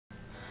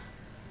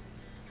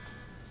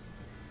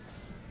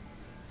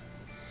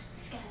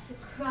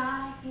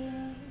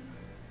crying,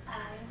 I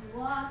am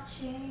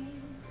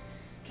watching,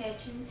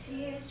 catching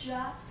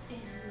teardrops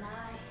in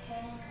my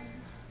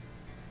hand.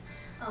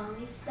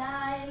 Only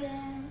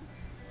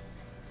silence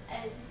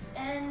as it's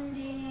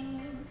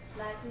ending,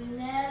 like we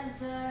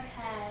never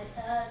had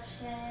a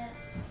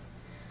chance.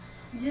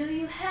 Do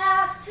you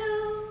have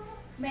to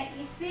make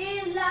me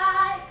feel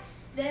like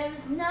there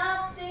is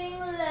nothing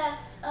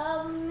left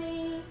of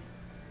me?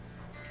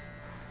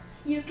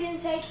 You can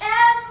take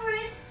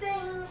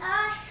everything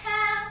I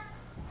have,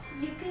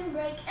 you can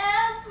break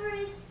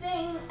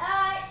everything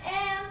I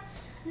am,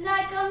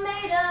 like I'm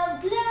made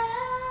of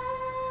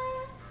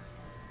glass,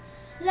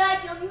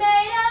 like I'm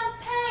made of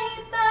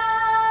paper.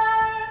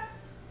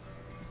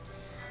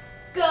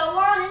 Go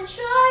on and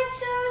try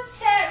to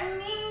tear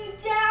me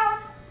down,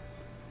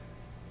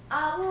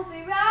 I will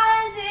be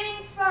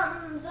rising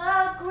from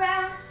the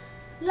ground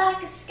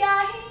like a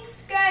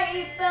skyscraper,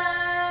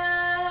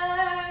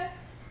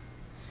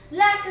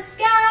 like a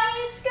skyscraper.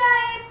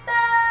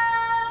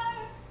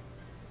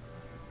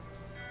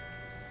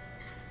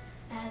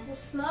 As the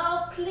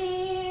smoke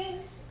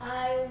clears,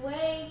 I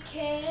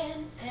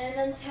awaken and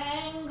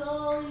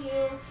untangle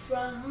you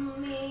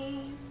from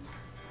me.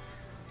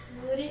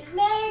 Would it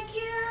make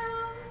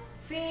you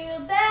feel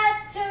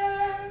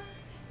better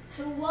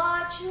to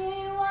watch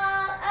me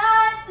while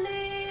I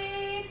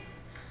bleed?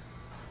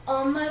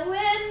 All my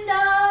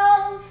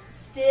windows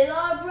still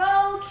are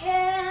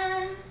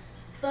broken,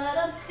 but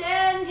I'm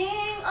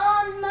standing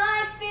on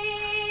my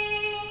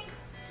feet.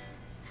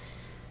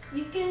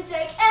 You can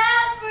take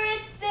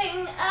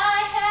everything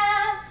I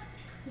have,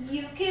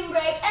 you can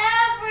break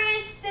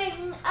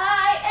everything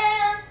I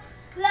am,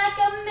 like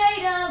I'm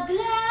made of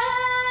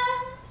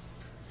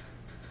glass,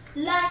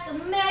 like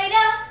I'm made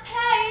of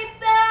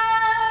paper.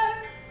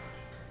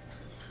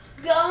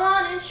 Go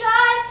on and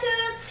try to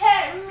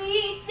tear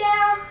me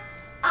down,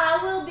 I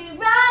will be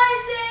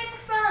rising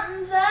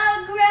from the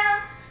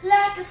ground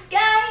like a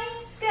skyscraper,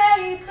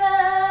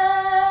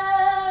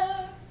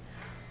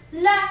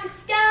 like a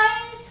skyscraper.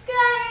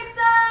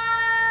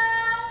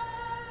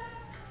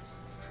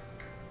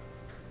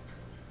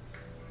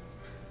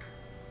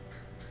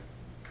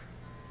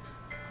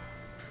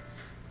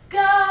 Go,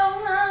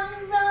 run,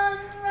 run,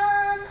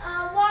 run,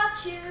 I'll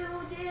watch you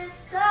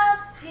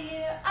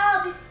disappear.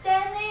 I'll be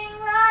standing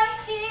right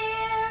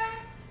here.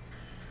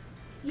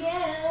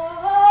 Yeah,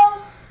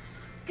 oh.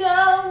 Go,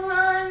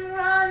 run,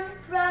 run,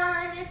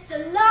 run, it's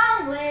a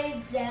long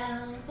way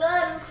down, but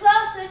I'm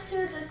closer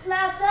to the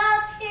clouds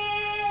up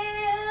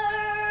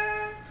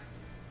here.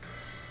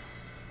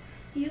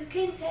 You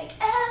can take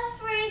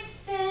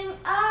everything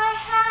I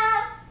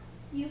have,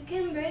 you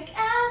can break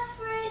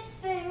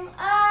everything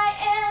I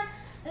am,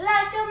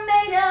 like I'm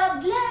made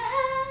of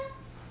glass,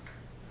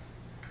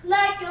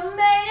 like I'm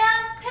made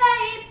of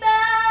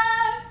paper.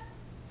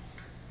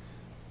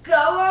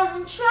 Go on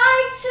and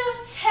try to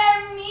tear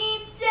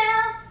me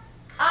down,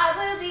 I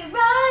will be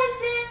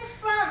rising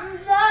from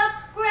the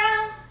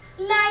ground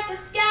like a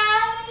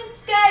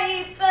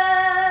skyscraper,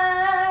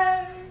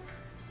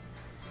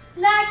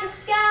 like a